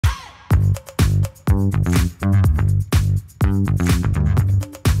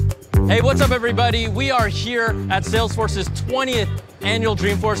Hey, what's up, everybody? We are here at Salesforce's 20th annual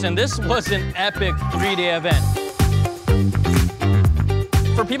Dreamforce, and this was an epic 3-day event.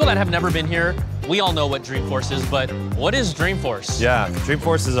 For people that have never been here, we all know what Dreamforce is, but what is Dreamforce? Yeah,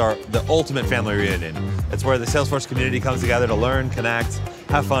 Dreamforce is the ultimate family reunion. It's where the Salesforce community comes together to learn, connect,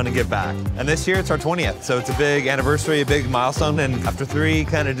 have fun, and give back. And this year it's our 20th, so it's a big anniversary, a big milestone, and after 3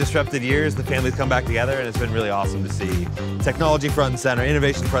 kind of disrupted years, the family's come back together, and it's been really awesome to see technology front and center,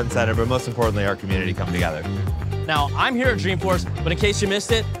 innovation front and center, but most importantly, our community come together. Now, I'm here at Dreamforce, but in case you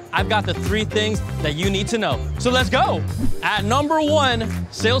missed it, I've got the 3 things that you need to know. So let's go. At number 1,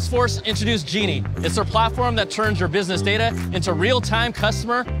 Salesforce introduced Genie. It's their platform that turns your business data into real-time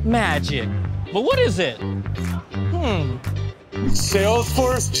customer magic. But what is it?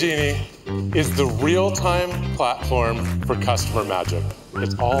 Salesforce Genie is the real-time platform for customer magic.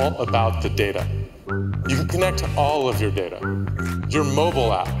 It's all about the data. You can connect all of your data. Your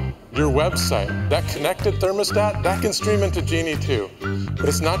mobile app, your website, that connected thermostat, that can stream into Genie too. But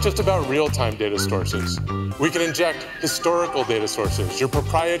it's not just about real-time data sources. We can inject historical data sources, your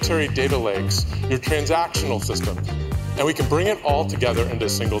proprietary data lakes, your transactional systems, and we can bring it all together into a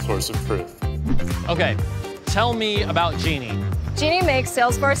single source of truth. Okay, tell me about Genie. Genie makes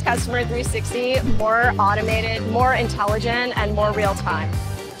Salesforce Customer 360 more automated, more intelligent, and more real-time.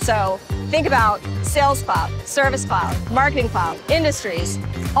 So think about Sales Cloud, Service Cloud, Marketing Cloud, industries,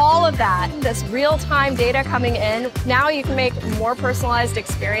 all of that, this real-time data coming in. Now you can make more personalized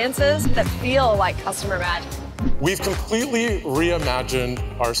experiences that feel like customer magic. We've completely reimagined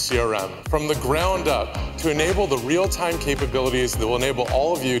our CRM from the ground up to enable the real-time capabilities that will enable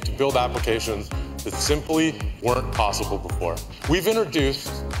all of you to build applications that simply weren't possible before. We've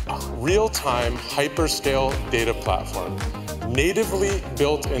introduced a real-time hyperscale data platform natively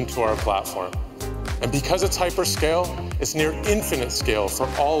built into our platform. And because it's hyperscale, it's near infinite scale for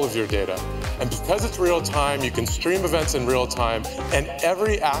all of your data. And because it's real time, you can stream events in real time, and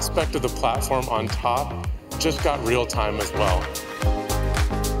every aspect of the platform on top just got real time as well.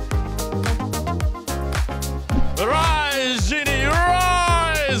 Rise, Genie,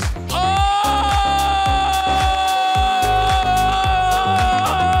 rise!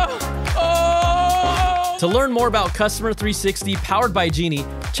 To learn more about Customer 360 powered by Genie,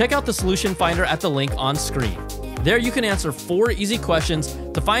 check out the solution finder at the link on screen. There you can answer 4 easy questions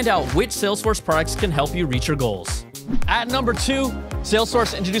to find out which Salesforce products can help you reach your goals. At number 2,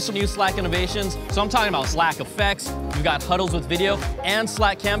 Salesforce introduced some new Slack innovations. So I'm talking about Slack Effects, we've got huddles with video, and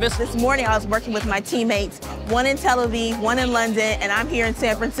Slack Canvas. This morning I was working with my teammates, one in Tel Aviv, one in London, and I'm here in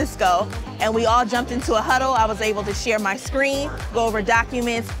San Francisco. And we all jumped into a huddle. I was able to share my screen, go over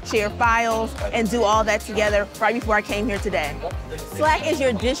documents, share files, and do all that together right before I came here today. Slack is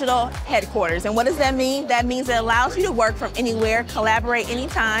your digital headquarters. And what does that mean? That means it allows you to work from anywhere, collaborate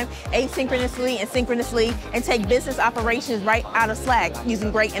anytime, asynchronously and synchronously, and take business operations right out of Slack using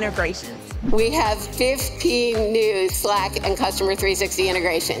great integrations. We have 15 new Slack and Customer 360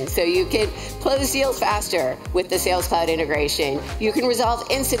 integrations. So you can close deals faster with the Sales Cloud integration. You can resolve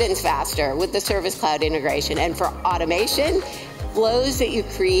incidents faster with the Service Cloud integration. And for automation, flows that you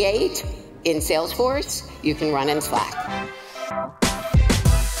create in Salesforce, you can run in Slack.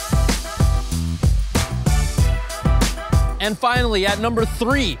 And finally, at number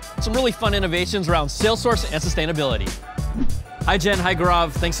 3, some really fun innovations around Salesforce and sustainability. Hi, Jen. Hi,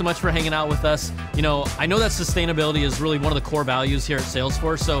 Gaurav. Thanks so much for hanging out with us. You know, I know that sustainability is really one of the core values here at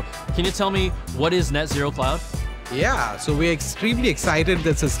Salesforce. So can you tell me, what is Net Zero Cloud? Yeah, so we're extremely excited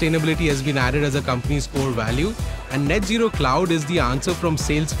that sustainability has been added as a company's core value. And Net Zero Cloud is the answer from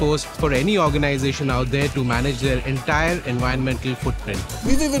Salesforce for any organization out there to manage their entire environmental footprint.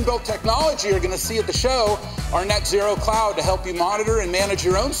 We've even built technology you're going to see at the show, our Net Zero Cloud, to help you monitor and manage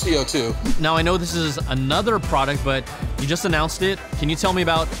your own CO2. Now, I know this is another product, but you just announced it. Can you tell me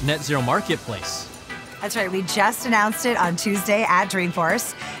about Net Zero Marketplace? That's right. We just announced it on Tuesday at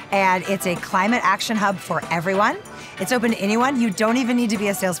Dreamforce, and it's a climate action hub for everyone. It's open to anyone. You don't even need to be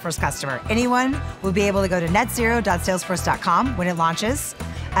a Salesforce customer. Anyone will be able to go to netzero.salesforce.com when it launches.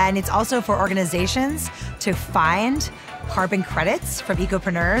 And it's also for organizations to find carbon credits from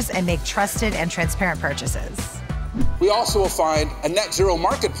ecopreneurs and make trusted and transparent purchases. We also will find a Net Zero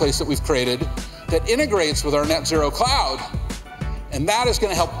Marketplace that we've created that integrates with our Net Zero Cloud. And that is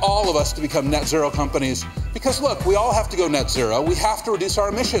going to help all of us to become net zero companies. Because look, we all have to go net zero. We have to reduce our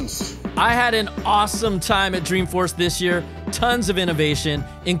emissions. I had an awesome time at Dreamforce this year. Tons of innovation,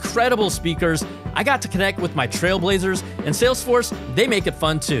 incredible speakers. I got to connect with my trailblazers, and Salesforce, they make it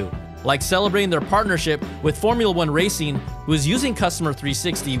fun too. like celebrating their partnership with Formula One Racing, who is using Customer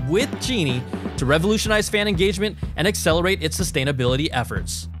 360 with Genie to revolutionize fan engagement and accelerate its sustainability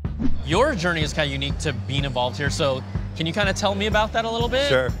efforts. Your journey is kind of unique to being involved here, so can you kind of tell me about that a little bit?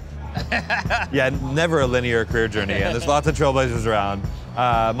 Sure. Yeah, never a linear career journey, and there's lots of trailblazers around.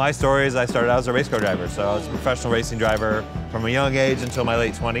 My story is I started out as a race car driver, so I was a professional racing driver from a young age until my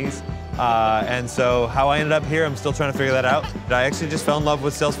late 20s. And so how I ended up here, I'm still trying to figure that out. But I actually just fell in love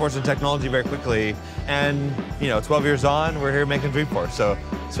with Salesforce and technology very quickly. And 12 years on, we're here making Dreamforce. So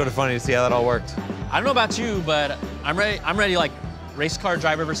it's sort of funny to see how that all worked. I don't know about you, but I'm ready like race car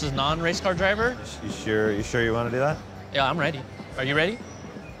driver versus non-race car driver. You sure you want to do that? Yeah, I'm ready. Are you ready?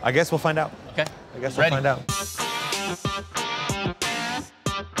 I guess we'll find out. Okay. I guess we'll find out.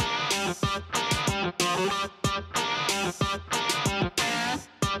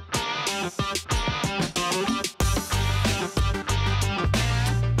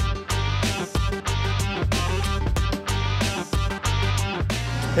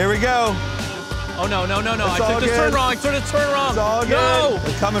 Here we go. Oh, no. It's I took this turn wrong. It's all good. No.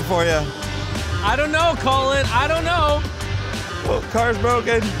 We're coming for you. I don't know, Colin. I don't know. Oh, car's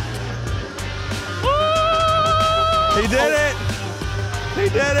broken. He did it. He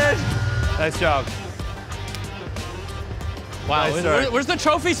did it. Nice job. Wow. Nice Where's the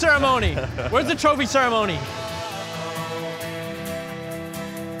trophy ceremony? Where's the trophy ceremony?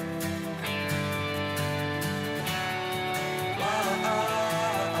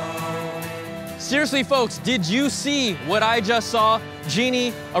 Seriously, folks, did you see what I just saw?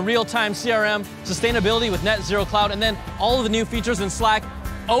 Genie, a real-time CRM, sustainability with Net Zero Cloud, and then all of the new features in Slack.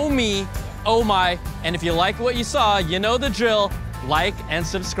 Oh me, oh my. And if you like what you saw, you know the drill. Like and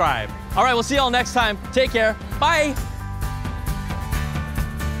subscribe. All right, we'll see y'all next time. Take care. Bye.